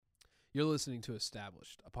You're listening to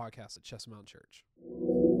Established, a podcast at Chestnut Mountain Church.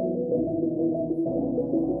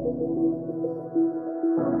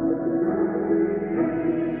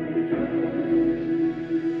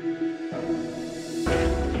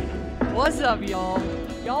 What's up, y'all?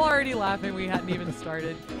 Y'all already laughing. We hadn't even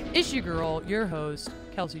started. It's your girl, your host,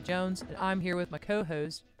 Kelsey Jones, and I'm here with my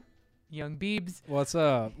co-host, Young Beebs. What's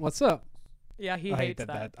up? What's up? Yeah, he I hates hate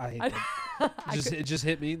that. I hate I- that. It just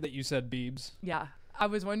hit me that you said Beebs. Yeah, I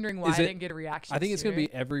was wondering why Is I it- didn't get a reaction. I think it's going to sooner.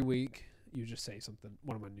 be every week you just say something,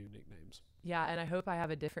 one of my new nicknames. Yeah, and I hope I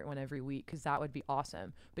have a different one every week because that would be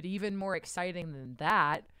awesome. But even more exciting than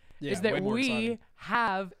that is way that more we exciting.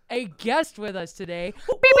 have a guest with us today.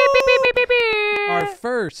 Beep, beep, beep, beep, beep, beep, beep. Our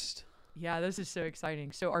first. Yeah, this is so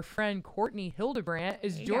exciting. So our friend Courtney Hildebrandt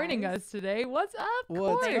is Hey, joining guys. us today. What's up, What's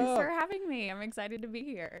Court? Thanks up? for having me. I'm excited to be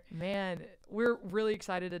here. Man, we're really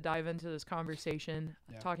excited to dive into this conversation,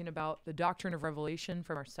 Yeah. talking about the doctrine of revelation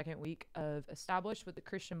from our second week of Established with the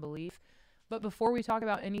Christian Belief. But before we talk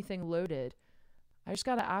about anything loaded, I just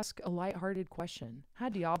got to ask a lighthearted question.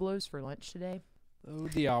 Had Diablos for lunch today? Oh,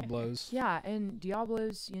 Diablos. Yeah, and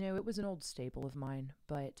Diablos, it was an old staple of mine,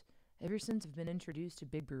 but ever since I've been introduced to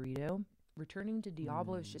Big Burrito, returning to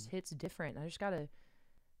Diablos just hits different. I just gotta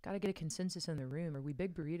get a consensus in the room. Are we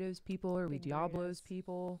Big Burritos people? Are we Big Diablos Burritos.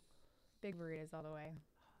 people? Big burritos all the way,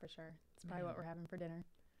 for sure. It's probably what we're having for dinner.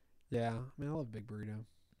 Yeah, I mean, I love Big Burrito.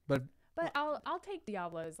 But But I'll take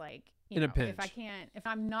Diablos In a if I pinch. can't, if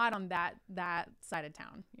I'm not on that side of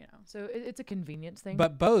town, So it's a convenience thing.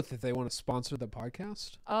 both, if they want to sponsor the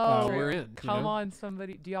podcast, oh, we're in. Come on,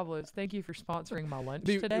 somebody. Diablos, thank you for sponsoring my lunch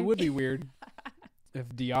It today. would be weird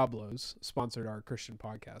if Diablos sponsored our Christian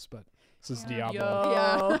podcast, but this is Yeah.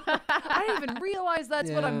 Diablo. Yo. I didn't even realize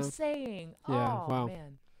that's what I'm Yeah. saying. Yeah, Oh, wow.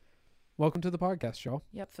 man. Welcome to the podcast, y'all.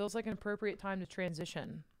 Yep, feels like an appropriate time to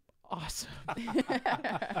transition. Awesome.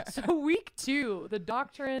 So week 2, the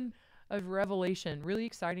doctrine of revelation, really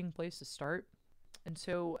exciting place to start. And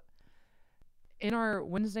so in our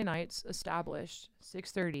Wednesday nights, Established,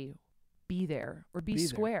 6:30, be there or be Be there.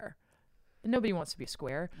 square. And nobody wants to be a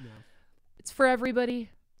square. No. It's for everybody.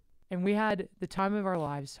 And we had the time of our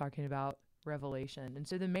lives talking about revelation. And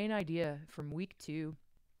so the main idea from week 2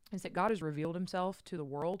 is that God has revealed himself to the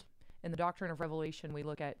world. In the doctrine of revelation, we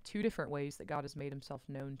look at 2 different ways that God has made himself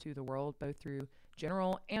known to the world, both through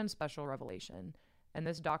general and special revelation. And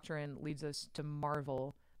this doctrine leads us to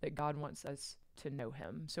marvel that God wants us to know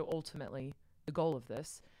him. So ultimately, the goal of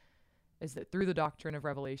this is that through the doctrine of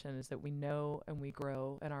revelation is that we know and we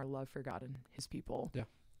grow in our love for God and his people. Yeah.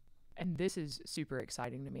 And this is super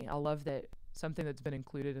exciting to me. I love that something that's been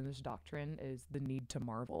included in this doctrine is the need to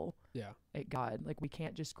marvel Yeah. at God. Like, we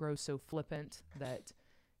can't just grow so flippant that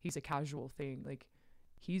he's a casual thing. Like,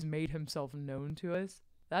 he's made himself known to us.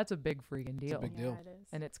 That's a big freaking It's a deal. big deal. it is.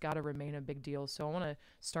 And it's got to remain a big deal. So I want to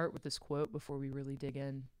start with this quote before we really dig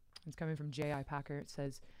in. It's coming from J.I. Packer. It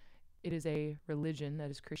says, "It is a religion, that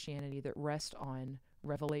is Christianity, that rests on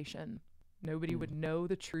revelation. Nobody would know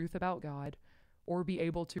the truth about God or be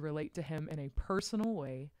able to relate to him in a personal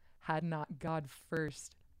way had not God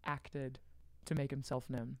first acted to make himself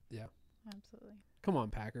known." Absolutely. Come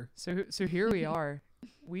on, Packer. So here we are.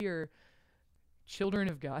 We are children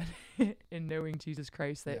of God in knowing Jesus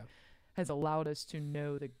Christ that Yeah. has allowed us to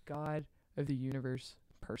know the God of the universe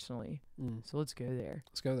personally. So let's go there.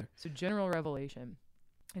 Let's go there. So general revelation.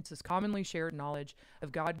 It's this commonly shared knowledge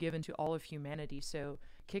of God given to all of humanity. So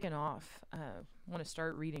kicking off, I want to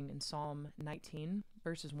start reading in Psalm 19,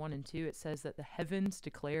 verses 1 and 2. It says that the heavens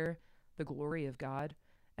declare the glory of God,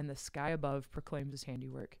 and the sky above proclaims his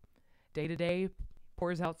handiwork. Day to day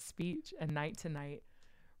pours out speech, and night to night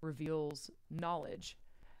reveals knowledge.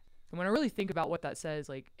 And when I really think about what that says,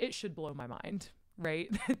 like, it should blow my mind, right?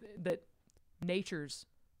 That nature's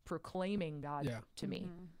proclaiming God Yeah. to me.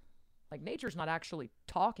 Mhm. Like, nature's not actually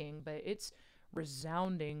talking, but it's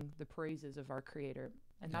resounding the praises of our creator.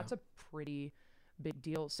 And Yeah. that's a pretty big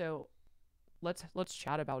deal. So let's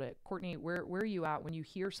chat about it. Courtney, where are you at when you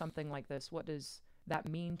hear something like this? What does that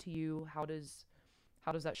mean to you? How does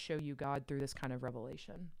that show you God through this kind of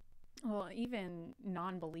revelation? Well, even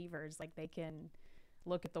non-believers, like, they can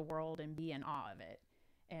look at the world and be in awe of it.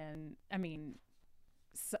 And I mean,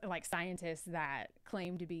 like, scientists that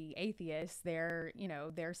claim to be atheists, they're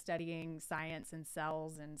studying science and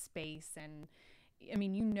cells and space, and I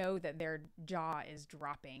mean, that their jaw is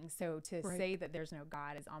dropping. So to Right. say that there's no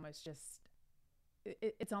God is almost just,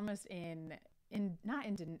 it's almost in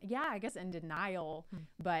denial,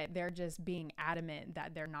 but they're just being adamant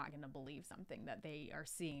that they're not going to believe something that they are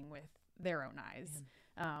seeing with their own eyes.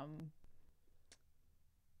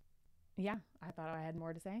 yeah, I thought I had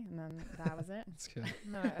more to say, and then that was it. That's good.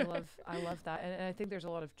 No, I love that, and I think there's a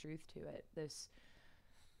lot of truth to it. This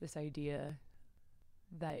idea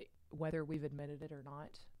that whether we've admitted it or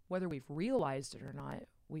not, whether we've realized it or not,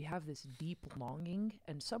 we have this deep longing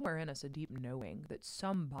and somewhere in us a deep knowing that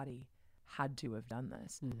somebody had to have done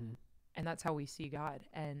this. Mm-hmm. And that's how we see God.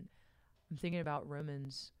 And I'm thinking about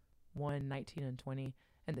Romans 1:19 and 20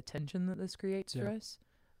 and the tension that this creates for Yeah. us.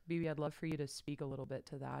 Bibi, I'd love for you to speak a little bit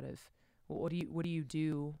to that of what do you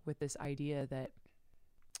do with this idea that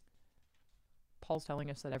Paul's telling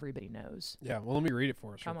us that everybody knows? Yeah, well, let me read it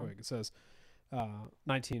for us Come real on. quick. It says,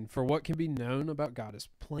 19, for what can be known about God is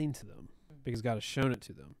plain to them, because God has shown it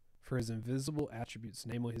to them. For his invisible attributes,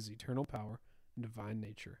 namely his eternal power and divine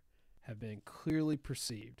nature, have been clearly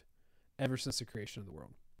perceived ever since the creation of the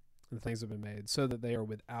world. And the things have been made so that they are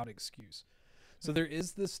without excuse. So there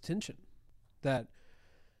is this tension that,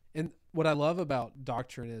 and what I love about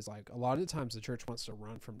doctrine is like a lot of the times the church wants to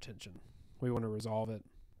run from tension. We want to resolve it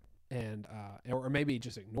and or maybe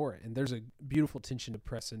just ignore it. And there's a beautiful tension to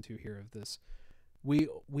press into here of this. We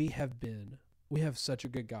have such a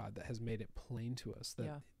good God that has made it plain to us that,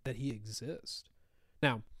 Yeah. that he exists.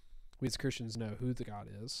 Now, we as Christians know who the God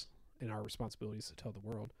is, and our responsibility is to tell the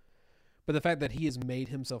world. But the fact that he has made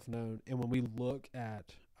himself known, and when we look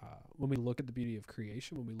at the beauty of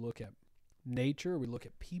creation, when we look at nature, we look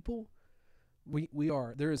at people,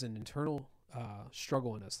 there is an internal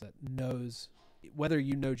struggle in us that knows, whether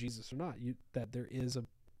you know Jesus or not, that there is a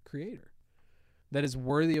creator that is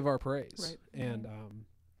worthy of our praise. Right. And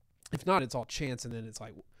if not, it's all chance, and then it's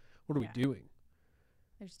like, what are Yeah. we doing?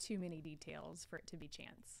 There's too many details for it to be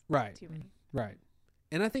chance. Right. Too many. Right.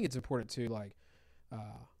 And I think it's important too, like,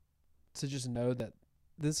 to just know that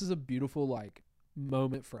this is a beautiful, like,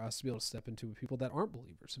 moment for us to be able to step into with people that aren't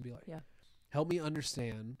believers and be like, Yeah. help me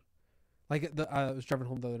understand. Like, I was driving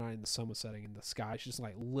home the other night and the sun was setting and the sky's just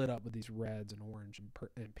like lit up with these reds and orange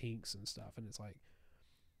and pinks and stuff. And it's like,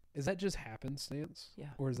 is that just happenstance? Yeah.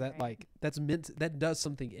 Or is that Right. like, that does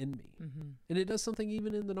something in me? Mm-hmm. And it does something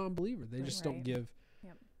even in the non-believer. They just don't Right. give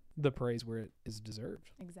Yep. the praise where it is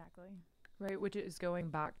deserved. Exactly. Right, which is going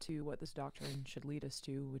back to what this doctrine should lead us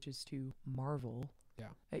to, which is to marvel Yeah.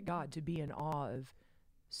 at God, to be in awe of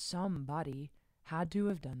somebody had to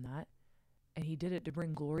have done that, and he did it to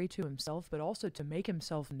bring glory to himself, but also to make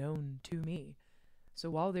himself known to me. So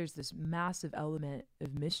while there's this massive element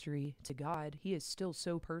of mystery to God, he is still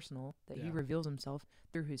so personal that he Yeah. reveals himself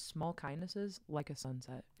through his small kindnesses like a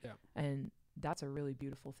sunset. Yeah. And that's a really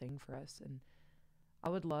beautiful thing for us. And I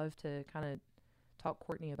would love to kind of talk,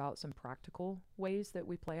 Courtney, about some practical ways that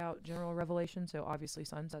we play out general revelation. So obviously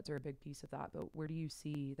sunsets are a big piece of that, but where do you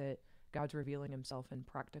see that God's revealing himself in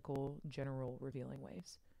practical, general revealing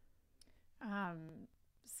ways?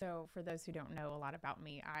 So for those who don't know a lot about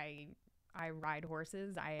me, I ride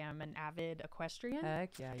horses. I am an avid equestrian.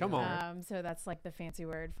 Heck yeah. Come you on. are. So that's like the fancy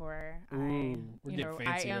word for Ooh, we're getting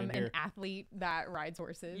I fancy am in an here. athlete that rides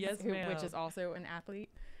horses. Yes, which ma'am. is also an athlete.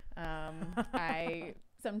 I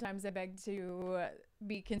sometimes I beg to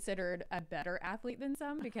be considered a better athlete than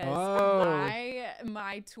some because Oh.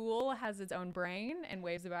 my tool has its own brain and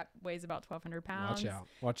weighs about 1,200 pounds.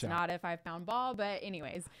 Watch It's out. not a 5-pound ball, but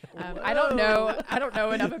anyways, I don't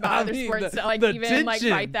know enough about I other mean, sports to like the even like tension.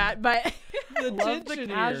 fight that. But Love the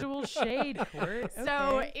casual shade, Court.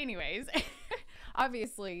 so, Okay. anyways,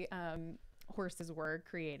 obviously, horses were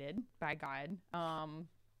created by God.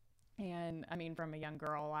 And I mean, from a young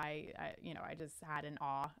girl, I just had an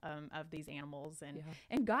awe of these animals, and Yeah.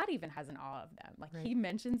 and God even has an awe of them. Like Right. he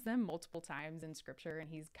mentions them multiple times in scripture, and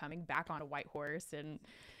he's coming back on a white horse. And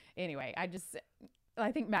anyway,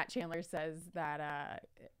 I think Matt Chandler says that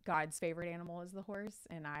God's favorite animal is the horse,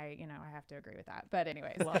 and I have to agree with that. But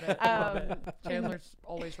anyways, Love it. Love it. Chandler's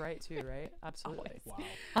always right too, right? Absolutely. Always.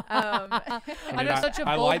 Wow. Um, I know, such a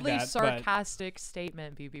I like boldly that, but- sarcastic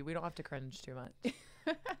statement, BB. We don't have to cringe too much.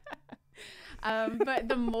 but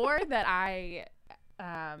the more that I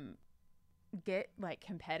get like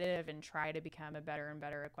competitive and try to become a better and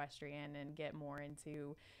better equestrian and get more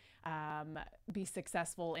into be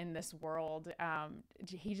successful in this world,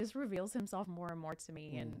 he just reveals himself more and more to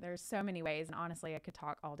me. And there's so many ways, and honestly I could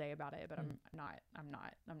talk all day about it, but I'm not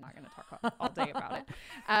going to talk all day about it.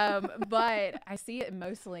 But I see it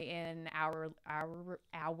mostly in our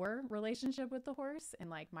relationship with the horse,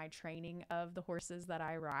 and like my training of the horses that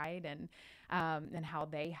I ride, and how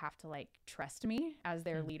they have to like trust me as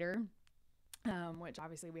their leader. Which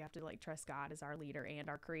obviously we have to like trust God as our leader and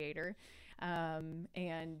our creator. And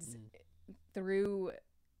through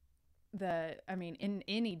in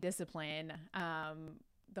any discipline,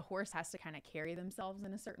 the horse has to kind of carry themselves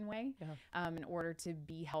in a certain way, in order to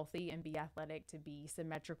be healthy and be athletic, to be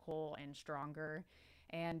symmetrical and stronger.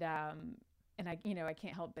 And I, I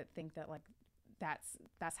can't help but think that like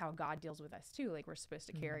that's how God deals with us too. Like we're supposed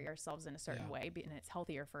to carry ourselves in a certain way, and it's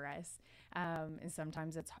healthier for us. And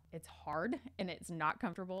sometimes it's hard and it's not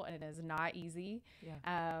comfortable and it is not easy.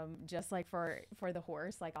 Just like for the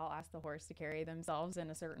horse, like I'll ask the horse to carry themselves in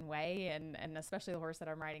a certain way, and especially the horse that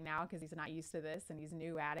I'm riding now, because he's not used to this and he's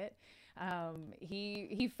new at it.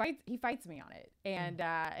 He fights me on it,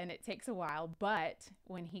 and it takes a while, but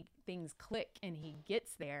when things click and he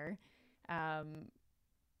gets there,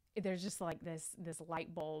 there's just like this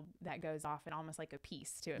light bulb that goes off, and almost like a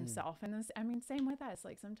peace to himself. And this, I mean, same with us.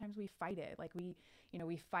 Like sometimes we fight it, like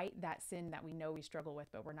we fight that sin that we know we struggle with,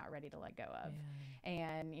 but we're not ready to let go of.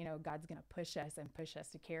 And God's gonna push us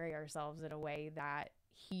to carry ourselves in a way that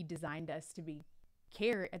He designed us to be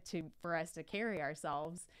for us to carry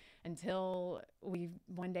ourselves, until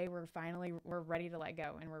one day we're ready to let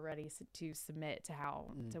go, and we're ready to submit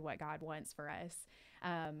to what God wants for us.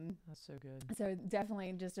 That's so good. So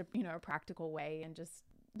definitely just a practical way, and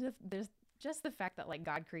there's just the fact that like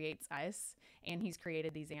God creates us, and He's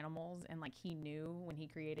created these animals, and like He knew when He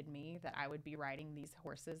created me that I would be riding these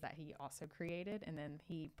horses that He also created, and then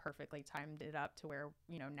He perfectly timed it up to where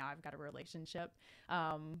now I've got a relationship.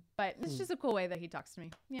 But it's just a cool way that He talks to me.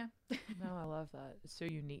 Yeah. No, I love that. It's so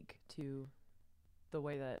unique to the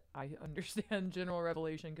way that I understand general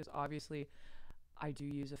revelation, because obviously I do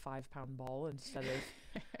use a 5-pound ball instead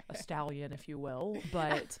of a stallion, if you will,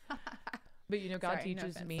 but God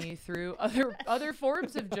teaches me through other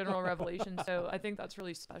forms of general revelation. So I think that's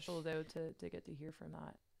really special, though, to get to hear from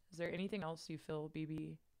that. Is there anything else you feel,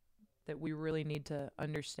 BB, that we really need to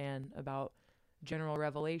understand about general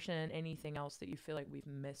revelation? Anything else that you feel like we've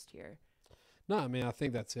missed here? No, I mean, I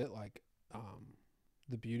think that's it. Like,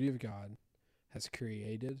 the beauty of God has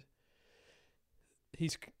created. He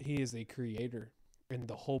is a creator, and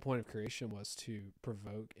the whole point of creation was to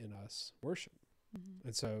provoke in us worship.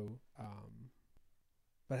 And so,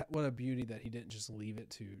 but what a beauty that He didn't just leave it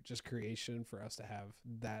to just creation for us to have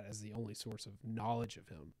that as the only source of knowledge of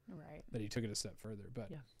Him. Right. That He took it a step further. But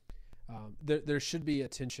there should be a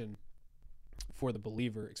tension for the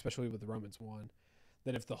believer, especially with Romans 1,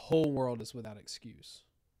 that if the whole world is without excuse,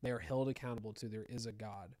 they are held accountable to there is a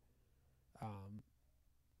God.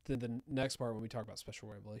 Then the next part, when we talk about special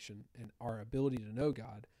revelation and our ability to know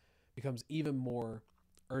God, becomes even more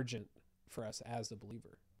urgent for us as the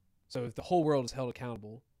believer. So if the whole world is held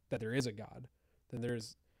accountable that there is a God, then there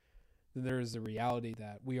is the reality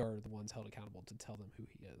that we are the ones held accountable to tell them who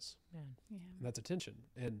He is. Man. Yeah. And that's a tension.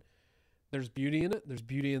 And there's beauty in it. There's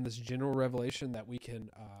beauty in this general revelation that we can,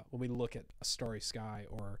 when we look at a starry sky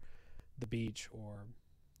or the beach or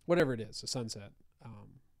whatever it is, a sunset,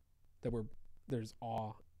 that we're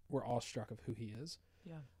awestruck of who He is.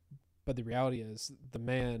 Yeah. But the reality is the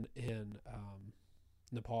man in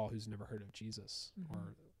Nepal who's never heard of Jesus,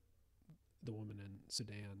 or the woman in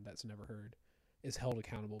Sudan that's never heard, is held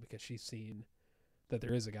accountable because she's seen that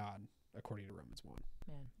there is a God, according to Romans 1.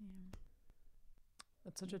 Man. Yeah.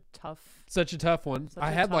 That's such a tough one. Such I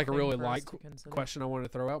a had tough like a thing really for us light to consider. question I wanted to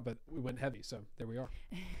throw out, but we went heavy, so there we are.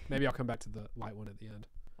 Maybe I'll come back to the light one at the end.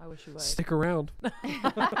 I wish you would. Stick around.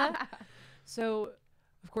 So,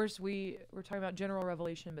 of course, we're talking about general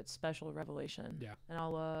revelation, but special revelation. Yeah. And I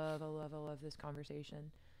love this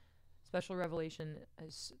conversation. Special revelation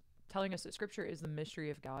is telling us that Scripture is the mystery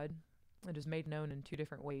of God. It is made known in two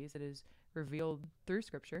different ways. It is revealed through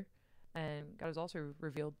Scripture, and God is also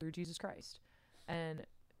revealed through Jesus Christ. And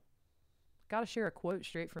got to share a quote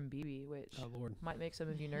straight from BB, which might make some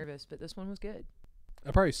of you nervous, but this one was good.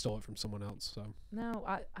 I probably stole it from someone else. So no,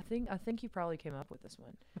 I think you probably came up with this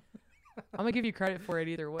one. I'm gonna give you credit for it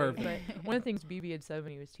either way. Perfect. But one of the things BB had said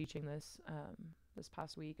when he was teaching this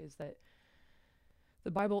past week is that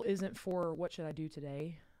the Bible isn't for what should I do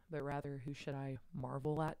today, but rather who should I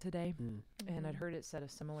marvel at today. And I'd heard it said a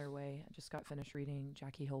similar way. I just got finished reading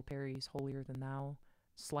Jackie Hill Perry's Holier Than Thou.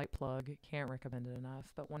 Slight plug, can't recommend it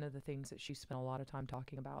enough. But one of the things that she spent a lot of time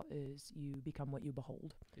talking about is you become what you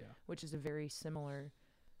behold. Yeah. Which is a very similar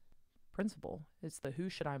principle. It's the who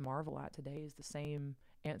should I marvel at today is the same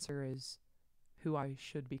answer as who I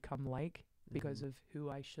should become like because of who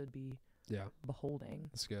I should be beholding.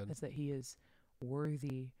 That's good. It's that He is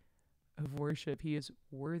worthy of worship. He is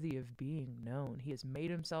worthy of being known. He has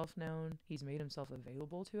made Himself known. He's made Himself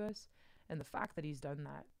available to us. And the fact that He's done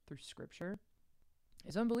that through Scripture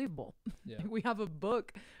is unbelievable. Yeah. We have a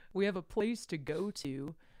book, we have a place to go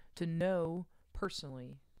to know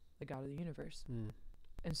personally the God of the universe.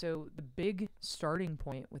 And so the big starting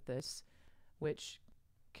point with this, which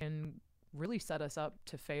can really set us up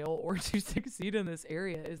to fail or to succeed in this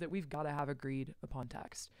area is that we've got to have agreed upon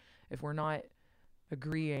text. If we're not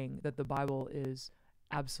agreeing that the Bible is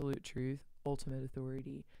absolute truth, ultimate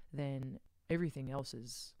authority, then everything else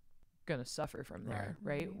is going to suffer from there,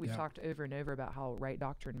 right? Right. We've Yeah. talked over and over about how right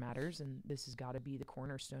doctrine matters, and this has got to be the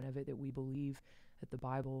cornerstone of it, that we believe that the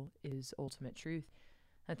Bible is ultimate truth.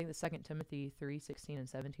 I think the 2 Timothy 3:16 and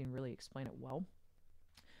 17 really explain it well,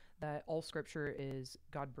 that all scripture is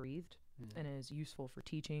God-breathed and is useful for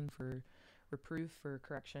teaching, for reproof, for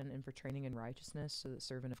correction, and for training in righteousness, so that the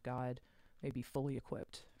servant of God may be fully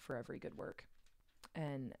equipped for every good work.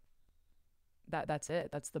 And that's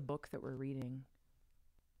it. That's the book that we're reading,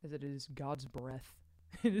 is it is God's breath.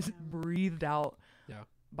 It is Yeah. breathed out Yeah.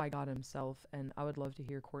 by God himself. And I would love to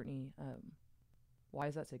hear, Courtney, why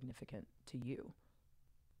is that significant to you?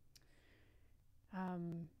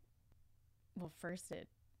 Well, first,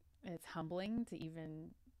 it's humbling to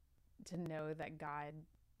even to know that God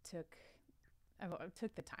took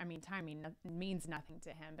the time. I mean, timing means nothing to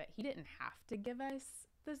him, but he didn't have to give us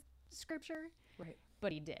the scripture, Right.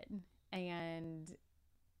 but he did. And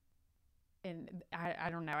I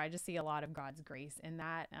don't know. I just see a lot of God's grace in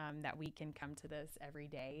that, that we can come to this every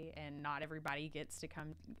day, and not everybody gets to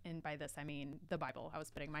come in. By this, I mean the Bible. I was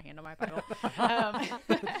putting my hand on my Bible.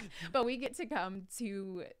 But we get to come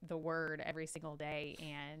to the Word every single day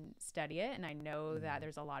and study it. And I know that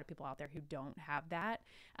there's a lot of people out there who don't have that.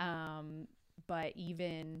 But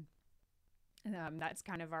even that's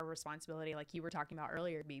kind of our responsibility, like you were talking about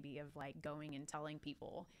earlier, BB, of like going and telling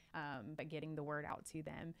people, but getting the word out to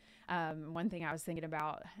them. One thing I was thinking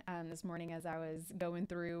about this morning as I was going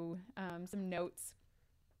through some notes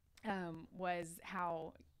was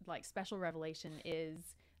how like special revelation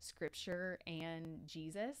is scripture and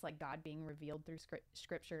Jesus, like God being revealed through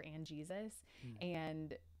scripture and Jesus.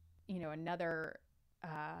 And, you know, another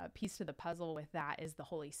piece to the puzzle with that is the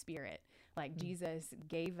Holy Spirit. Like Jesus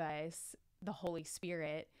gave us the Holy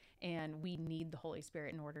Spirit, and we need the Holy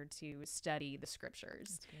Spirit in order to study the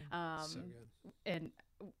scriptures. So good. And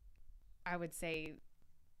I would say,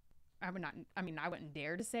 I wouldn't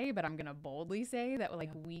dare to say, but I'm going to boldly say that like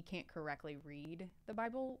we can't correctly read the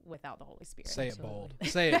Bible without the Holy Spirit. Say it Absolutely. bold.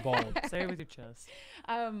 Say it bold. Say it with your chest.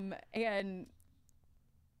 And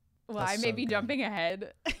well, That's I may so be good. jumping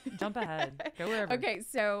ahead. Jump ahead. Go wherever. Okay,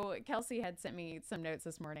 so Kelsey had sent me some notes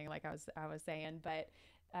this morning, like I was saying, but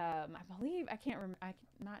I believe I'm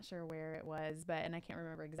not sure where it was, but and I can't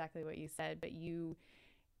remember exactly what you said, but you,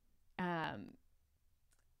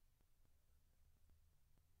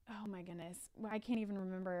 oh my goodness, well, I can't even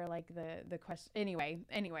remember like the question. Anyway,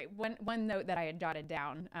 one note that I had jotted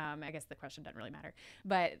down. I guess the question doesn't really matter,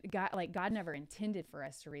 but God never intended for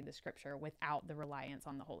us to read the scripture without the reliance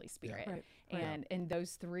on the Holy Spirit. Right. And in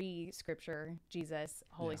those three, scripture, Jesus,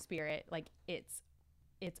 Holy Yeah. Spirit, like it's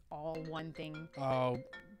all one thing. Oh,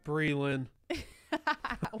 Breland.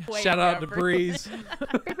 Way Shout out go, to Bree.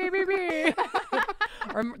 Breeze.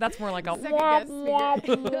 Or that's more like a Second womp, guess womp,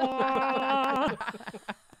 figure.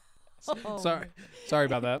 womp. Sorry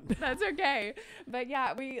about that. That's okay. But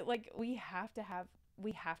yeah, we have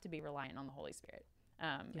to be reliant on the Holy Spirit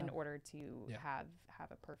in order to Yeah.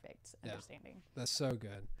 have a perfect Yeah. understanding. That's so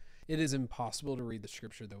good. It is impossible to read the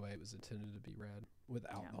scripture the way it was intended to be read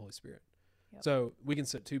without Yeah. the Holy Spirit. Yep. So we can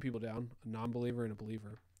sit two people down, a non-believer and a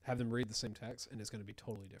believer, have them read the same text, and it's going to be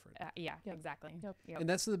totally different. Yeah, Yep. exactly. Yep. Yep. And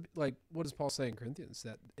that's what does Paul say in Corinthians?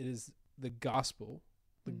 That it is the gospel,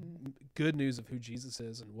 the Mhm. good news of who Jesus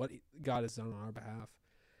is and what God has done on our behalf,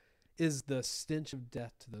 is the stench of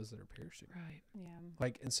death to those that are perishing. Right.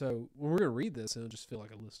 Yeah. And so when we're going to read this, it'll just feel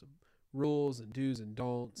like a list of rules and do's and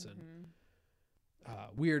don'ts and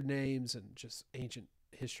Mhm. weird names and just ancient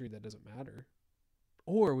history that doesn't matter,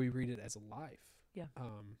 or we read it as a life. Yeah.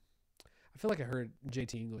 I feel like I heard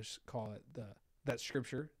JT English call it that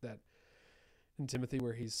scripture that in Timothy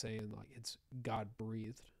where he's saying like it's God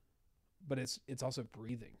breathed, but it's also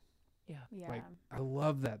breathing. Yeah. Yeah. Like I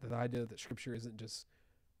love that the idea that scripture isn't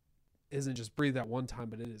just breathed out one time,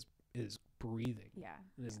 but it is breathing. yeah.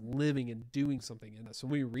 It is living and doing something in us. So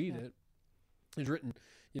when we read Yeah. it, it's written,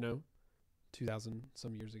 2,000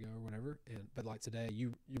 some years ago or whatever. But like today,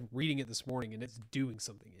 you're reading it this morning and it's doing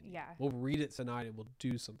something in you. Yeah. We'll read it tonight and we'll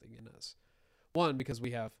do something in us. One, because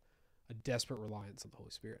we have a desperate reliance on the Holy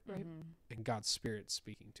Spirit, Right. Mhm. and God's Spirit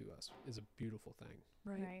speaking to us is a beautiful thing.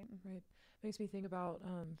 Right. Right. Makes me think about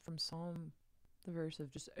from Psalm, the verse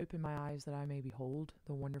of just open my eyes that I may behold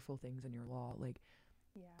the wonderful things in your law. Like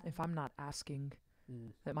Yeah. if I'm not asking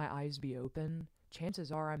that my eyes be open,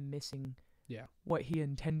 chances are I'm missing Yeah. what he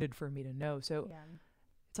intended for me to know. So Yeah.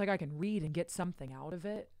 it's like I can read and get something out of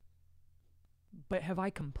it, But have I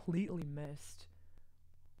completely missed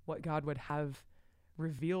what God would have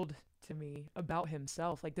revealed to me about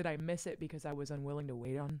himself? Like, did I miss it because I was unwilling to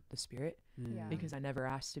wait on the Spirit? Yeah. Because I never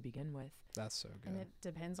asked to begin with. That's so good. And it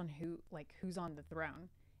depends on who's on the throne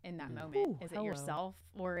in that Mm. moment. Ooh, Is it hello. yourself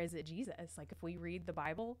or is it Jesus? Like, if we read the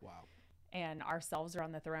Bible Wow. and ourselves are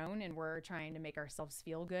on the throne and we're trying to make ourselves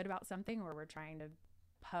feel good about something, or we're trying to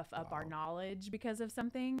puff up our Wow. knowledge because of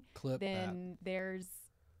something, Clip that. then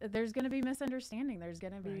there's going to be misunderstanding. There's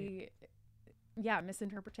going to be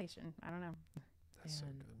misinterpretation. I don't know. That's so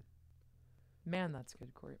And- good. Man, that's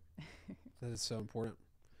good, Court. That is so important.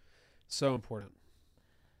 So important.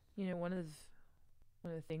 You know, one of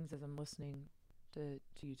the things as I'm listening to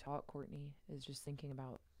you talk, Courtney, is just thinking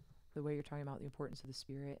about the way you're talking about the importance of the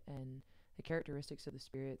Spirit and the characteristics of the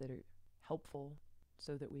Spirit that are helpful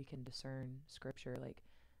so that we can discern Scripture. Like,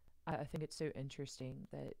 I think it's so interesting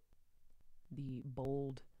that the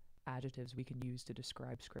bold adjectives we can use to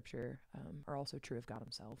describe Scripture are also true of God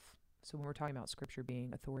himself. So when we're talking about Scripture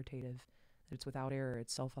being authoritative, that it's without error,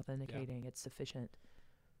 it's self-authenticating, it's sufficient,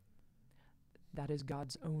 that is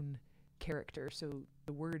God's own character. So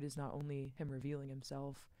the Word is not only him revealing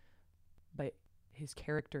himself, but his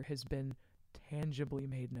character has been tangibly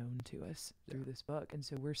made known to us through this book. And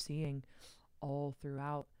so we're seeing all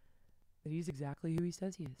throughout that he's exactly who he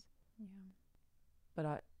says he is. Yeah. But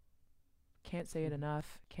I can't say it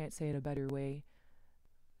enough, can't say it a better way,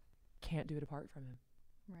 can't do it apart from him.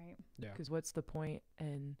 Right. Yeah. Because what's the point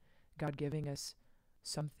in God giving us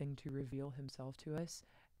something to reveal himself to us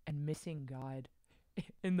and missing God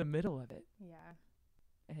in the middle of it?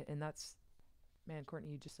 Yeah. And that's, man,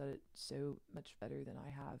 Courtney, you just said it so much better than I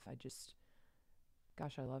have.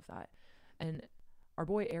 Gosh, I love that. And our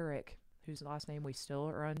boy Eric, whose last name we still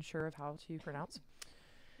are unsure of how to pronounce,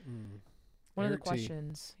 one Eric of the T.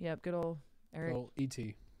 questions, yep, good old Eric, Well,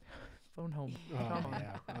 E.T. phone home. Oh, Come on.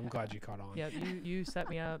 yeah. I'm glad you caught on. Yep, you set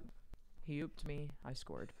me up. He ooped me. I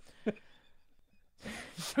scored.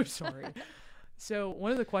 So sorry. So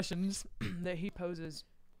one of the questions that he poses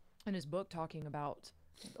in his book, talking about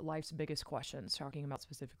life's biggest questions, talking about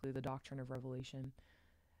specifically the doctrine of revelation,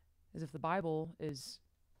 is if the Bible is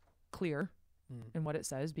clear in what it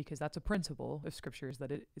says, because that's a principle of scriptures,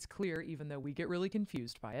 that it is clear even though we get really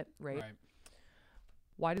confused by it, right?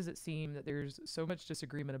 Why does it seem that there's so much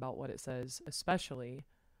disagreement about what it says, especially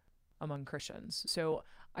among Christians? So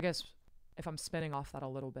I guess if I'm spinning off that a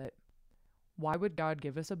little bit, why would God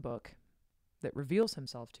give us a book that reveals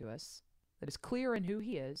himself to us, that is clear in who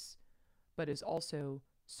he is, but is also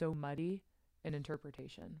so muddy in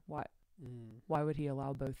interpretation? Why would he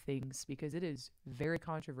allow both things? Because it is very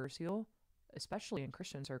controversial, especially in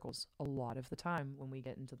Christian circles, a lot of the time when we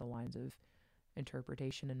get into the lines of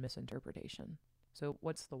interpretation and misinterpretation. So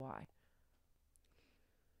what's the why?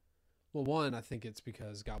 Well, one, I think it's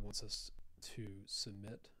because God wants us to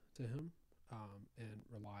submit to him and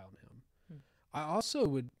rely on him. I also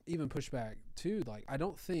would even push back too. Like, I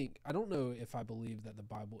don't know if I believe that the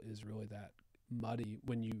Bible is really that muddy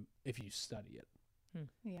if you study it.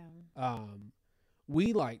 Yeah.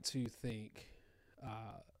 We like to think,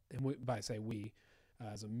 by say we,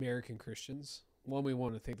 as American Christians, we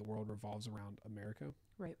want to think the world revolves around America.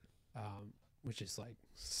 Right. Which is like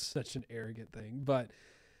such an arrogant thing. But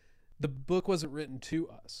the book wasn't written to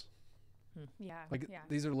us. Yeah. Like, yeah.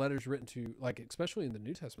 these are letters written to, like, especially in the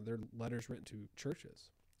New Testament, they're letters written to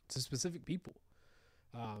churches, to specific people,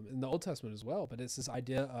 in the Old Testament as well. But it's this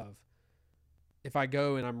idea of, if I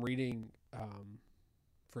go and I'm reading,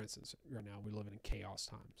 for instance, right now we live in chaos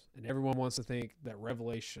times, and everyone wants to think that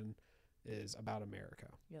Revelation is about America.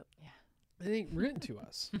 Yep. Yeah. It ain't written to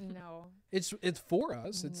us. No. It's for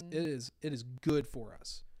us. It is good for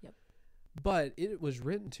us. Yep. But it was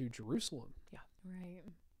written to Jerusalem. Right.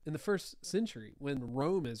 In the first century, when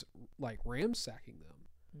Rome is like ransacking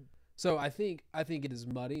them. So I think it is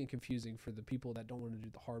muddy and confusing for the people that don't want to do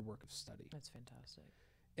the hard work of study. That's fantastic.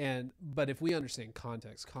 But if we understand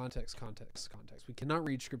context, we cannot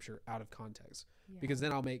read scripture out of context, because then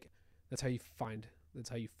that's how you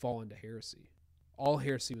fall into heresy. All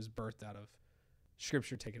heresy was birthed out of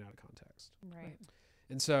scripture taken out of context. Right.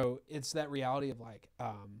 And so it's that reality of like,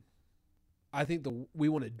 I think we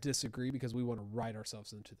want to disagree because we want to write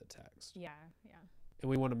ourselves into the text. Yeah. Yeah. And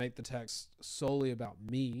we want to make the text solely about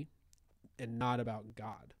me and not about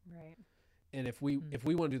God. Right. And if we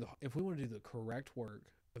want to do the correct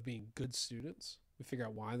work of being good students, we figure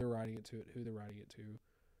out why they're writing it to it, who they're writing it to,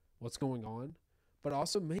 what's going on, but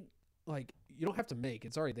also you don't have to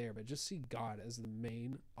it's already there, but just see God as the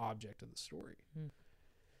main object of the story.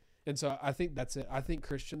 And so I think that's it. I think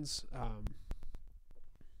Christians,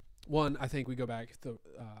 one, I think we go back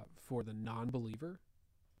for the non-believer.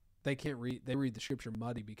 They can't read. They read the scripture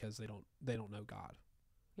muddy because they don't know God.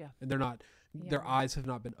 Yeah. And they're not. Their Yeah. eyes have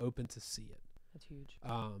not been open to see it. That's huge.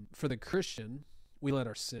 For the Christian, we let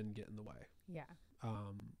our sin get in the way. Yeah.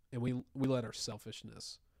 And we let our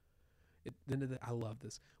selfishness. I love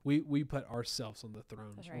this. We put ourselves on the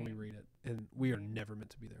throne That's when we right. read it, and we are Right. never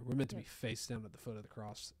meant to be there. We're meant to be Yep. face down at the foot of the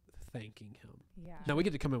cross, thanking Him. Yeah. Now we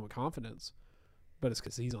get to come in with confidence, but it's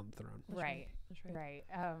because He's on the throne. That's Right. That's right.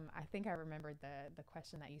 Right. I think I remembered the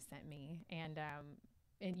question that you sent me,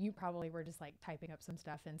 and you probably were just like typing up some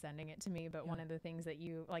stuff and sending it to me. But Yeah. one of the things that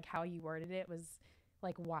you like how you worded it was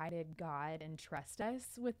like, why did God entrust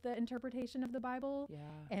us with the interpretation of the Bible? Yeah.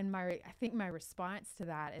 And I think my response to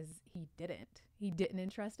that is He didn't. He didn't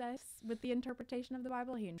entrust us with the interpretation of the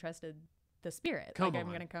Bible. He entrusted the Spirit. Come I'm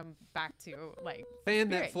on. gonna come back to like Fan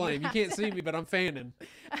that Spirit. flame. You have can't to- see me, but I'm fanning.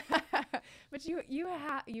 but you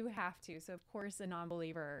have to. So of course a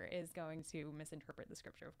non-believer is going to misinterpret the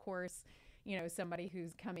scripture. Of course, somebody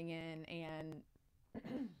who's coming in and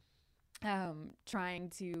trying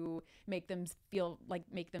to make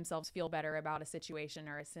themselves feel better about a situation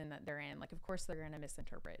or a sin that they're in. Like of course they're going to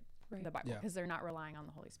misinterpret Right. the Bible Yeah. because they're not relying on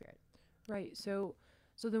the Holy Spirit. Right. So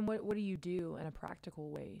then what do you do in a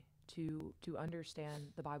practical way to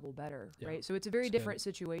understand the Bible better, Yeah. right? So it's a very That's good. different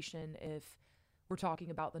situation if we're talking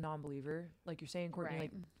about the non-believer, like you're saying, Courtney,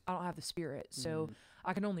 Right. like I don't have the Spirit. So Mhm.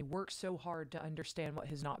 I can only work so hard to understand what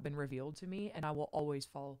has not been revealed to me, and I will always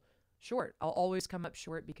fall short. I'll always come up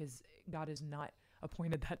short because God has not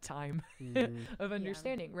appointed that time Mhm. of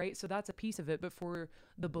understanding, right? So that's a piece of it. But for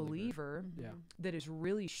the believer Yeah. that is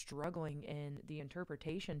really struggling in the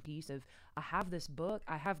interpretation piece of, I have this book,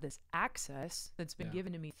 I have this access that's been Yeah.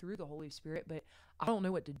 given to me through the Holy Spirit, but I don't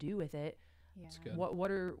know what to do with it. Yeah. That's good.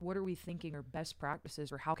 What are we thinking are best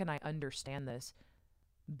practices, or how can I understand this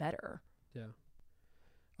better?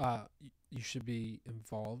 You should be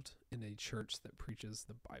involved in a church that preaches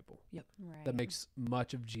the Bible, Right. that makes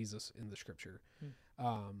much of Jesus in the scripture.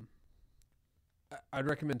 Hmm. I'd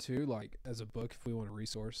recommend too, like as a book, if we want a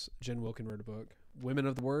resource, Jen Wilkin wrote a book, Women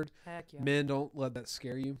of the Word. Heck yeah. Men, don't let that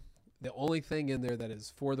scare you. The only thing in there that is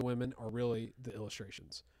for the women are really the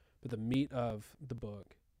illustrations, but the meat of the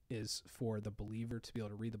book is for the believer to be able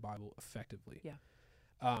to read the Bible effectively. Yeah.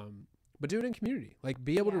 But do it in community. Like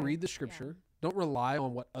be able to Yeah, read the scripture. Don't rely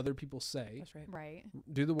on what other people say. That's right. Right.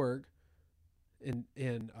 Do the work in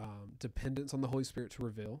dependence on the Holy Spirit to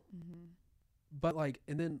reveal. Mm-hmm. But like,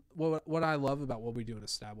 and then what I love about what we do in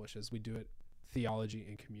Establish is we do it theology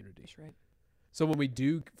and community. That's right. So when we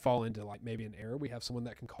do fall into like maybe an error, we have someone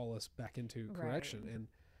that can call us back into correction.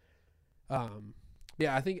 And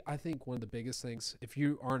yeah, I think one of the biggest things, if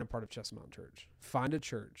you aren't a part of Chestnut Mountain Church, find a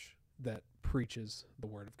church that preaches the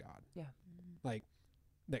Word of God. Yeah. Like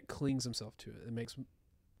that clings himself to it. It makes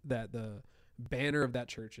that the banner of that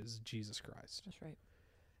church is Jesus Christ. That's right.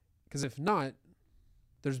 Because if not,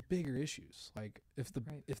 there's bigger issues. Like if the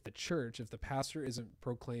Right. if the church, if the pastor isn't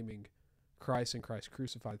proclaiming Christ and Christ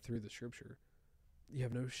crucified through the scripture, you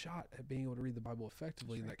have no shot at being able to read the Bible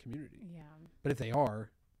effectively in That's that community. Yeah. But if they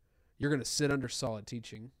are, you're going to sit under solid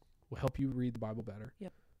teaching, will help you read the Bible better.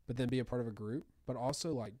 Yep. But then be a part of a group, but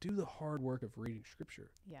also like do the hard work of reading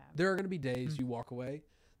scripture. Yeah. There are going to be days Mm. you walk away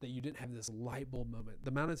that you didn't have this light bulb moment. The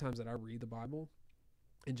amount of times that I read the Bible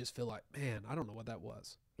and just feel like, man, I don't know what that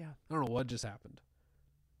was. Yeah. I don't know what just happened.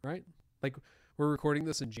 Right? Like we're recording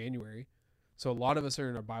this in January. So a lot of us are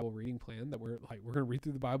in our Bible reading plan that we're going to read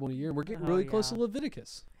through the Bible in a year, and we're getting Oh, really close to yeah.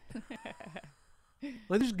 Leviticus.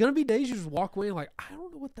 Like there's going to be days you just walk away and like, I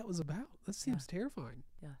don't know what that was about. That seems terrifying.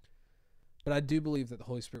 Yeah. But I do believe that the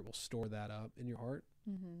Holy Spirit will store that up in your heart,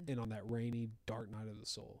 Mm-hmm. and on that rainy, dark night of the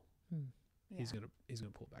soul, Hmm. he's gonna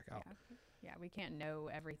pull it back out. Yeah, we can't know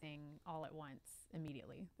everything all at once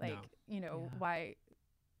immediately. Like, Yeah.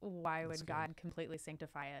 why That's would good. God completely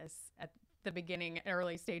sanctify us at the beginning,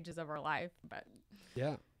 early stages of our life? But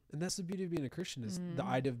Yeah. And that's the beauty of being a Christian is the Mhm.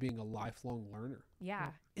 idea of being a lifelong learner.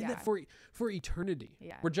 yeah, And yeah, that for eternity.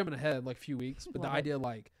 Yeah. We're jumping ahead like a few weeks, but the Love it. idea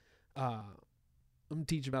like I'm gonna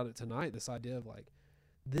teach about it tonight, this idea of like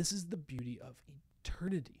this is the beauty of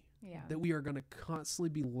eternity. yeah, That we are gonna constantly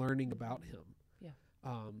be learning about him. Yeah.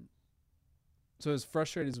 So as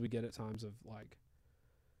frustrated as we get at times of like,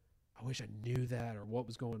 I wish I knew that or what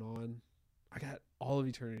was going on, I got all of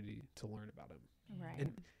eternity to learn about him. right.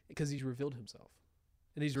 And because he's revealed himself,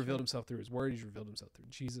 and he's That's revealed right. himself through his word, he's revealed himself through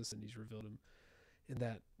Jesus, and he's revealed him,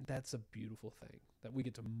 and that's a beautiful thing that we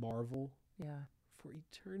get to marvel Yeah. for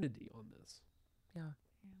eternity on this.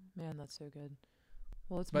 Man, that's so good.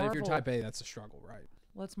 Well, let's But marvel. if you're type A, that's a struggle, right?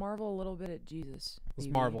 Let's marvel a little bit at Jesus. Let's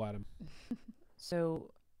BB. marvel at him.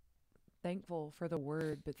 So, thankful for the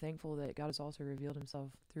word, but thankful that God has also revealed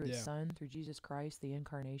himself through his Yeah. son, through Jesus Christ, the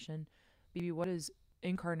incarnation. BB, what does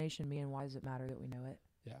incarnation mean, and why does it matter that we know it?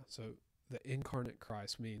 Yeah. So the incarnate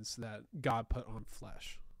Christ means that God put on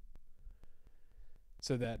flesh,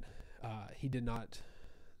 so that he did not.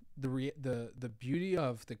 The beauty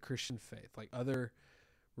of the Christian faith, like other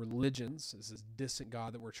religions, is this distant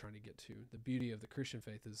God that we're trying to get to. The beauty of the Christian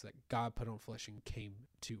faith is that God put on flesh and came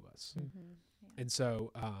to us. Mm. Mm-hmm. And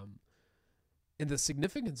so, and the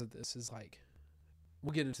significance of this is like,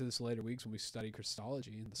 we'll get into this in later weeks when we study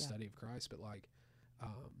Christology and the Yeah. study of Christ, but like,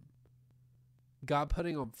 God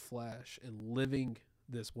putting on flesh and living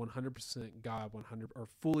this 100% God, 100 or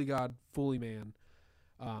fully God, fully man,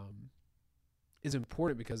 is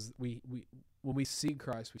important because we when we see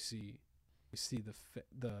Christ, we see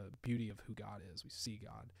the beauty of who God is. We see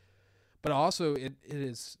God, but also it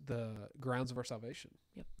is the grounds of our salvation.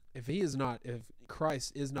 Yep. If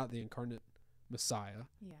Christ is not the incarnate Messiah,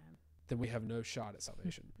 Yeah. then we have no shot at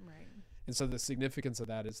salvation. Right. And so the significance of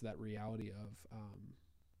that is that reality of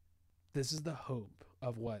this is the hope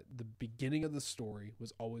of what the beginning of the story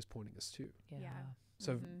was always pointing us to. Yeah.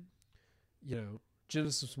 So, Mhm.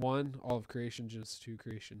 Genesis 1, all of creation, Genesis 2,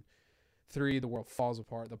 creation. 3, the world falls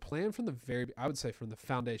apart. The plan from I would say from the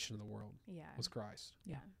foundation of the world Yeah. was Christ.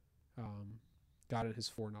 Yeah. God in his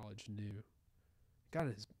foreknowledge knew. God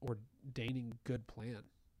in his ordaining good plan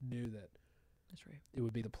knew that That's right. it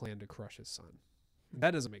would be the plan to crush his son.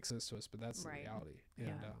 That doesn't make sense to us, but that's Right. the reality. And,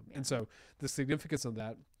 Yeah. Yeah. and so the significance of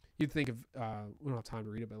that, you'd think of, we don't have time to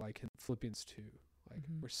read it, but like in Philippians 2, like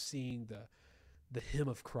Mhm. we're seeing the hymn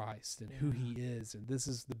of Christ and who Yeah. he is. And this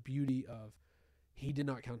is the beauty of, he did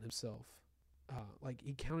not count himself, like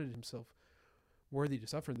he counted himself worthy to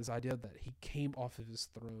suffer. This idea that he came off of his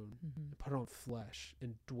throne, Mm-hmm. put on flesh,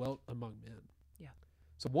 and dwelt among men. Yeah.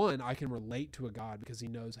 So one, I can relate to a God because he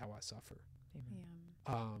knows how I suffer. Amen.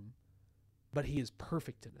 Yeah. But he is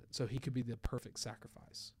perfect in it, so he could be the perfect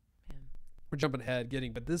sacrifice. Man. We're jumping ahead,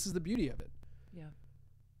 but this is the beauty of it. Yeah.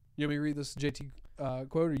 You want me to read this JT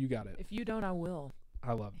quote, or you got it? If you don't, I will.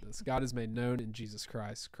 I love this. God is made known in Jesus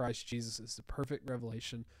Christ. Christ Jesus is the perfect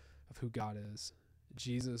revelation of who God is.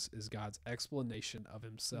 Jesus is God's explanation of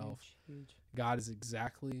himself. Huge. God is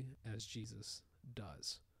exactly as Jesus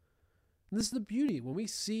does. And this is the beauty. When we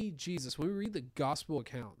see Jesus, when we read the gospel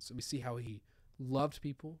accounts and we see how he loved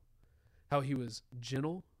people, how he was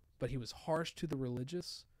gentle, but he was harsh to the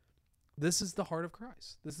religious, this is the heart of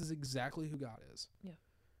Christ. This is exactly who God is. Yeah.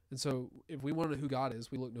 And so if we want to know who God is,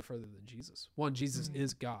 we look no further than Jesus. One, Jesus Mhm.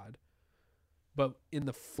 is God, but in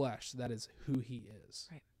the flesh, that is who he is.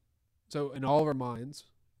 Right. So in all of our minds,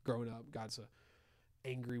 growing up, God's a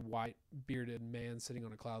angry, white, bearded man sitting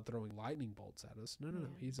on a cloud throwing lightning bolts at us. No. Yeah.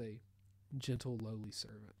 He's a gentle, lowly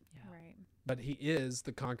servant. Yeah. Right. But he is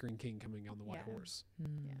the conquering king coming on the white Yeah. horse.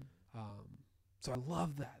 Mm. Yeah. So I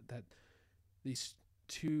love that these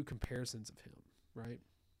two comparisons of him, right?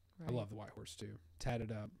 Right. I love the white horse too.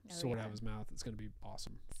 Tatted up, Oh, sword out yeah. of his mouth. It's going to be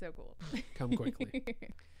awesome. So cool. Come quickly.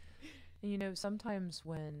 And sometimes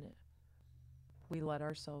when we let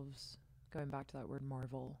ourselves, going back to that word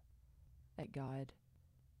marvel, at God,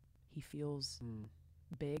 he feels Mm.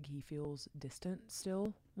 big, he feels distant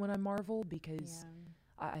still when I marvel, because Yeah.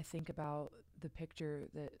 I think about the picture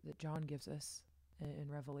that John gives us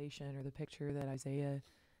in Revelation, or the picture that Isaiah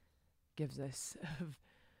gives us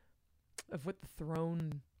of what the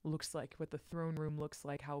throne looks like, what the throne room looks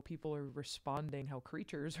like, how people are responding, how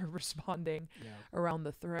creatures are responding Yeah. around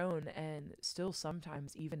the throne. And still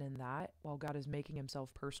sometimes, even in that, while God is making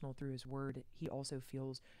himself personal through his word, he also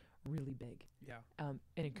feels really big, Yeah.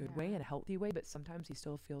 in a good way, Yeah. in a healthy way, but sometimes he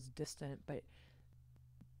still feels distant. But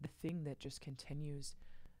the thing that just continues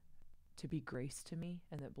to be grace to me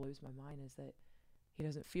and that blows my mind is that he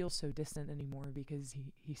doesn't feel so distant anymore, because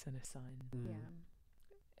he sent his son. Mm.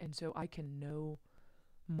 Yeah. And so I can know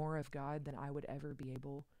more of God than I would ever be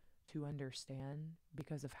able to understand,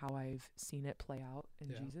 because of how I've seen it play out in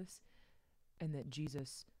Yeah. Jesus, and that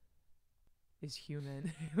Jesus is human,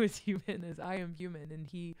 who is human as I am human, and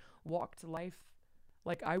he walked life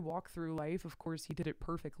like I walk through life. Of course, he did it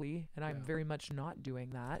perfectly, and I'm Yeah. very much not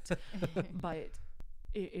doing that, but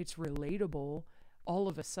it's relatable. All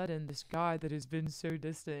of a sudden, this God that has been so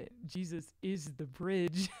distant, Jesus is the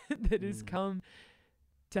bridge that has Mm. come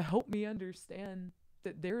to help me understand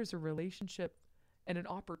that there is a relationship and an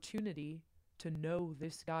opportunity to know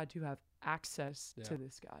this God, to have access Yeah. to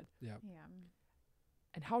this God. Yeah. Yeah.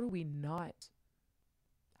 And how do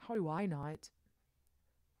I not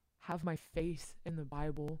have my faith in the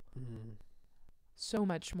Bible Mm. so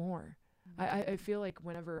much more? Mm-hmm. I feel like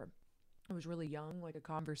whenever I was really young, like a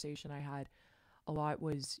conversation I had a lot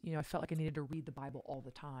was, I felt like I needed to read the Bible all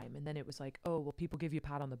the time. And then it was like, oh, well, people give you a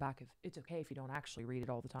pat on the back if it's okay if you don't actually read it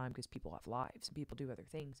all the time because people have lives and people do other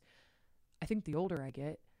things. I think the older I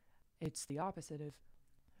get, it's the opposite of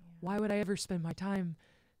why would I ever spend my time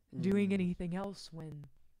doing anything else when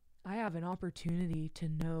I have an opportunity to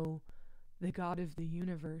know the God of the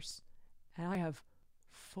universe and I have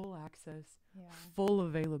full access, full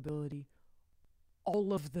availability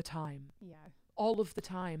all of the time. Yeah. All of the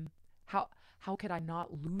time. How could I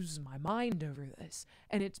not lose my mind over this?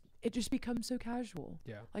 And it just becomes so casual.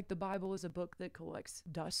 Yeah. Like the Bible is a book that collects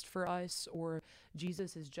dust for us, or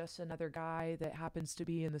Jesus is just another guy that happens to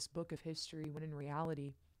be in this book of history, when in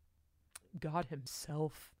reality, God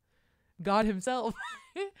himself.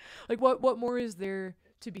 Like what more is there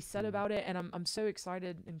to be said about it? And I'm so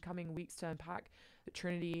excited in coming weeks to unpack the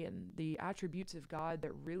Trinity and the attributes of God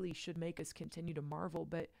that really should make us continue to marvel,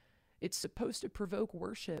 but it's supposed to provoke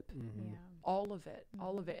worship. Yeah. All of it.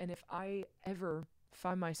 And if I ever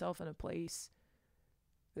find myself in a place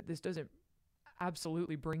that this doesn't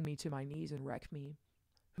absolutely bring me to my knees and wreck me,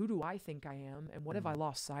 who do I think I am? And what have I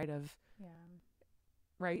lost sight of? Yeah.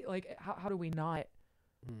 Right? Like, how do we not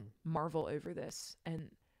marvel over this? And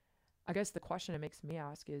I guess the question it makes me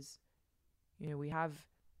ask is, we have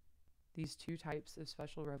these two types of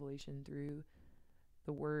special revelation through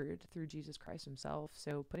the Word, through Jesus Christ himself.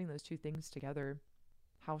 So putting those two things together,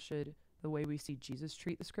 how should the way we see Jesus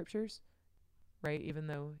treat the scriptures, right? Even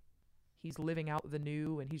though he's living out the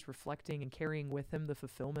new and he's reflecting and carrying with him the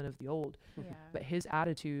fulfillment of the old, Yeah. but his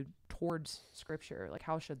attitude towards scripture, like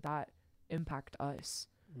how should that impact us?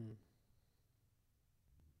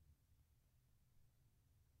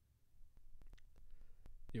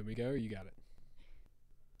 You want me to go or you got it?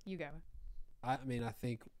 You go. I mean, I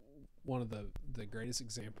think one of the greatest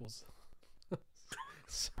examples,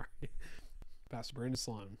 sorry, Pastor Brandon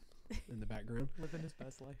Sloan in the background. Living his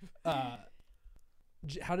best life.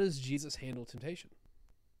 How does Jesus handle temptation?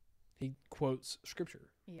 He quotes scripture.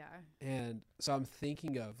 Yeah. And so I'm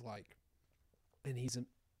thinking of and he's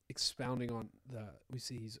expounding on we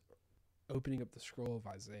see he's opening up the scroll of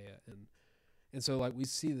Isaiah. And so we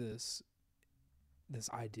see this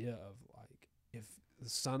idea of if the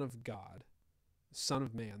Son of God, Son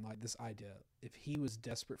of Man, this idea, if he was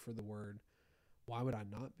desperate for the word, why would I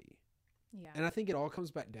not be? Yeah. And I think it all comes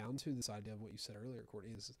back down to this idea of what you said earlier,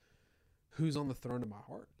 Courtney, is who's on the throne of my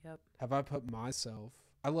heart? Yep. Have I put myself,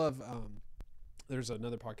 I love, there's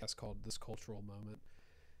another podcast called This Cultural Moment,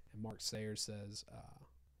 and Mark Sayers says,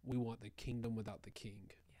 we want the kingdom without the king.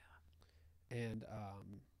 Yeah.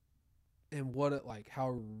 And what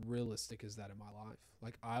how realistic is that in my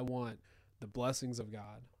life? I want the blessings of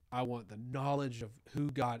God. I want the knowledge of who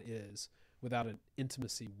God is without an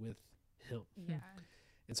intimacy with him. Yeah.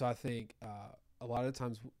 And so I think a lot of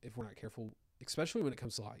times, if we're not careful, especially when it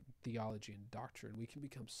comes to theology and doctrine, we can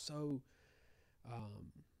become so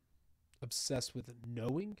obsessed with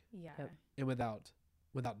knowing Yeah. and without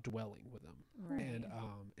dwelling with them. Right.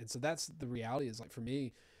 And so that's the reality is for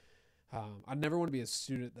me, I never want to be a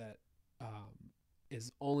student that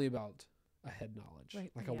is only about a head knowledge.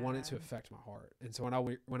 Right. I want it to Yeah. affect my heart. And so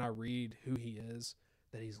when I read who he is,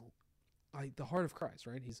 that he's the heart of Christ,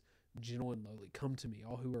 right? He's gentle and lowly. Come to me,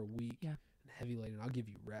 all who are weak Yeah. and heavy laden. I'll give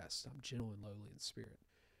you rest. I'm gentle and lowly in spirit.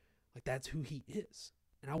 That's who he is,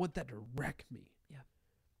 and I want that to wreck me. Yeah.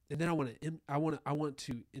 And then I want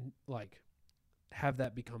to have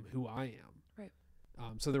that become who I am. Right.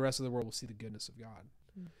 So the rest of the world will see the goodness of God.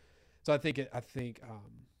 Mm. So I just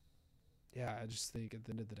think at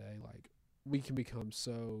the end of the day, we can become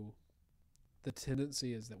so, the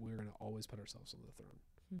tendency is that we're going to always put ourselves on the throne,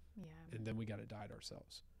 Yeah. and then we got to die to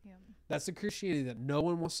ourselves. Yeah. That's the Christianity that no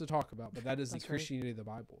one wants to talk about, but that is the That's right. Christianity of the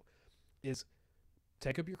Bible, is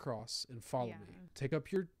take up your cross and follow Yeah. me. Take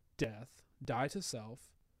up your death, die to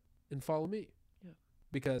self, and follow me. Yeah.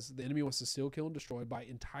 Because the enemy wants to steal, kill, and destroy by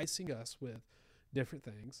enticing us with different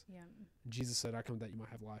things. Yeah. Jesus said, I come that you might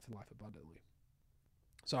have life and life abundantly.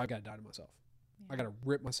 So I got to die to myself. Yeah. I got to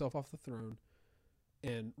rip myself off the throne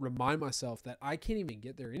and remind myself that I can't even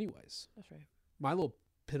get there anyways. That's right. My little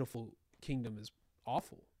pitiful kingdom is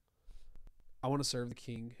awful. I want to serve the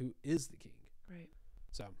king who is the king. Right.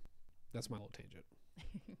 So that's my little tangent.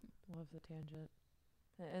 Love the tangent.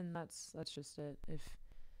 And that's just it. If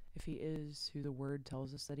he is who the word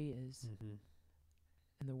tells us that he is,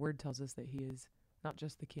 and the word tells us that he is not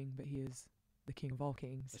just the king, but he is the king of all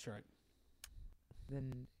kings, That's right.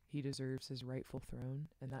 then he deserves his rightful throne,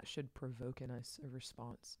 and that should provoke in us a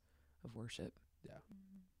response of worship. Yeah.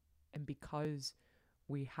 And because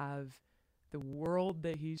we have the world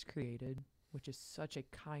that he's created, which is such a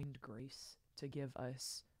kind grace to give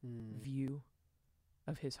us view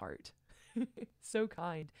of his heart. So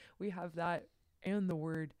kind. We have that and the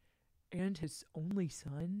word and his only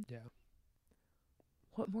son. Yeah.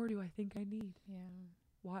 What more do I think I need?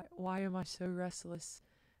 Yeah. Why am I so restless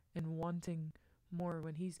and wanting more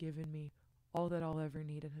when he's given me all that I'll ever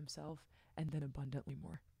need in himself and then abundantly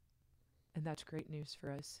more? And that's great news for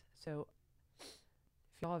us. So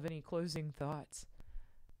if y'all have any closing thoughts,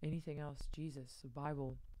 anything else, Jesus, the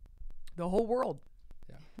Bible, the whole world.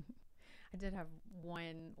 I did have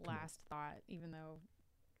one last thought, even though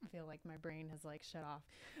I feel like my brain has like shut off.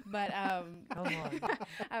 But Come on.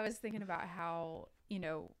 I was thinking about how,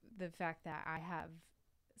 the fact that I have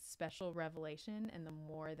special revelation, and the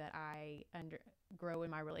more that I grow in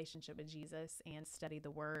my relationship with Jesus and study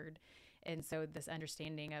the word, and so this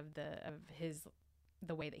understanding of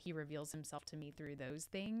the way that he reveals himself to me through those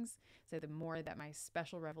things. So the more that my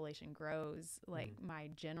special revelation grows, like my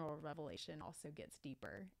general revelation also gets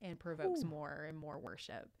deeper and provokes more and more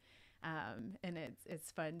worship. And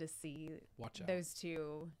it's fun to see Watch out. those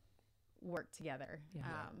two work together. Yeah.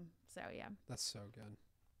 So yeah. That's so good.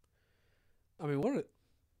 I mean,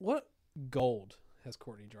 what gold has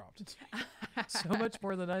Courtney dropped? So much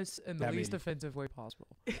more than us in the I least mean- offensive way possible.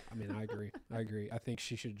 I mean, I agree. I think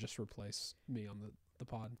she should just replace me on the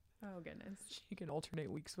pod. Oh goodness. She can alternate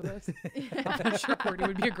weeks with us. I'm not sure Courtney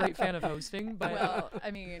would be a great fan of hosting, but Well,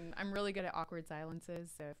 I mean, I'm really good at awkward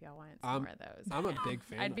silences, so if y'all want some more of those, I'm a big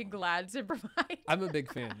fan. I'd be glad to provide. I'm a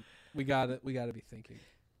big fan. We got to be thinking.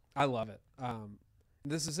 I love it.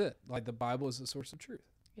 This is it. Like, the Bible is the source of truth.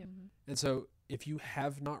 Yep. And so if you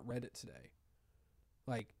have not read it today,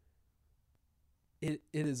 like, it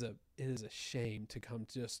is a shame to come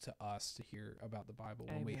just to us to hear about the Bible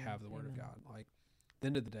when we Amen. have the Word of Amen. God. Like, at the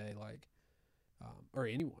end of the day, like, or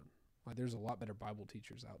anyone, like, there's a lot better Bible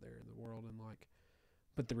teachers out there in the world, and like,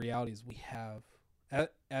 but the reality is we have,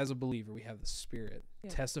 as a believer, we have the Spirit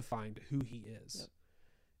Yep. testifying to who He is,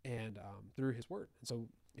 and through His Word. And so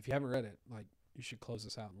if you haven't read it, like, you should close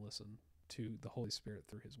this out and listen to the Holy Spirit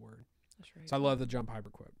through His Word. that's right. So I love the John Piper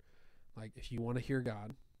quote. Like, if you want to hear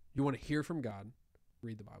God, you want to hear from God,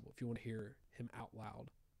 read the Bible. If you want to hear Him out loud,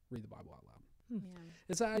 read the Bible out loud. Yeah.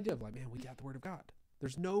 It's that idea of like, man, we got the Word of God.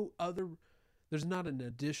 There's not an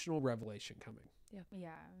additional revelation coming. Yeah.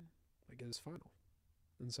 Like, it is final.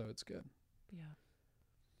 And so it's good. Yeah.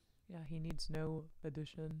 Yeah, he needs no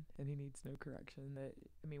addition and he needs no correction.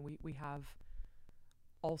 We have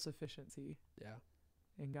all sufficiency Yeah.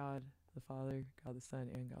 in God the Father, God the Son,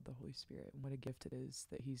 and God the Holy Spirit. And what a gift it is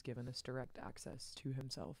that he's given us direct access to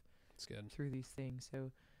himself It's good. through these things.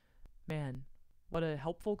 So, man, what a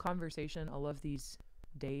helpful conversation. I love these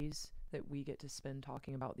days that we get to spend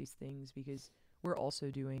talking about these things, because we're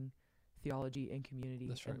also doing theology and community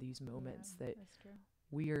That's in right. these moments Yeah, that that's true.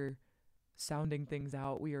 we are sounding things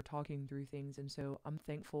out. We are talking through things. And so I'm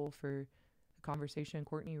thankful for the conversation.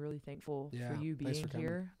 Courtney, really thankful Yeah, for you thanks being for coming.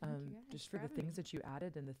 here. Thank you guys Just for for the having things me. that you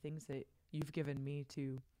added and the things that you've given me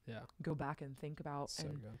to Yeah. go back and think about. So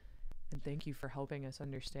and good. and thank you for helping us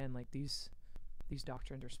understand, like, these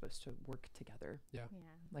doctrines are supposed to work together. Yeah.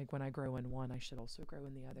 Like, when I grow in one, I should also grow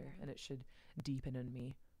in the other, Yeah. and it should deepen in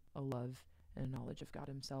me a love and a knowledge of God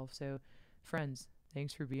himself. So, friends,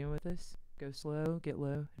 thanks for being with us. Go slow, get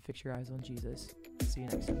low, and fix your eyes on Jesus. See you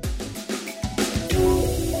next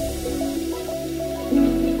time.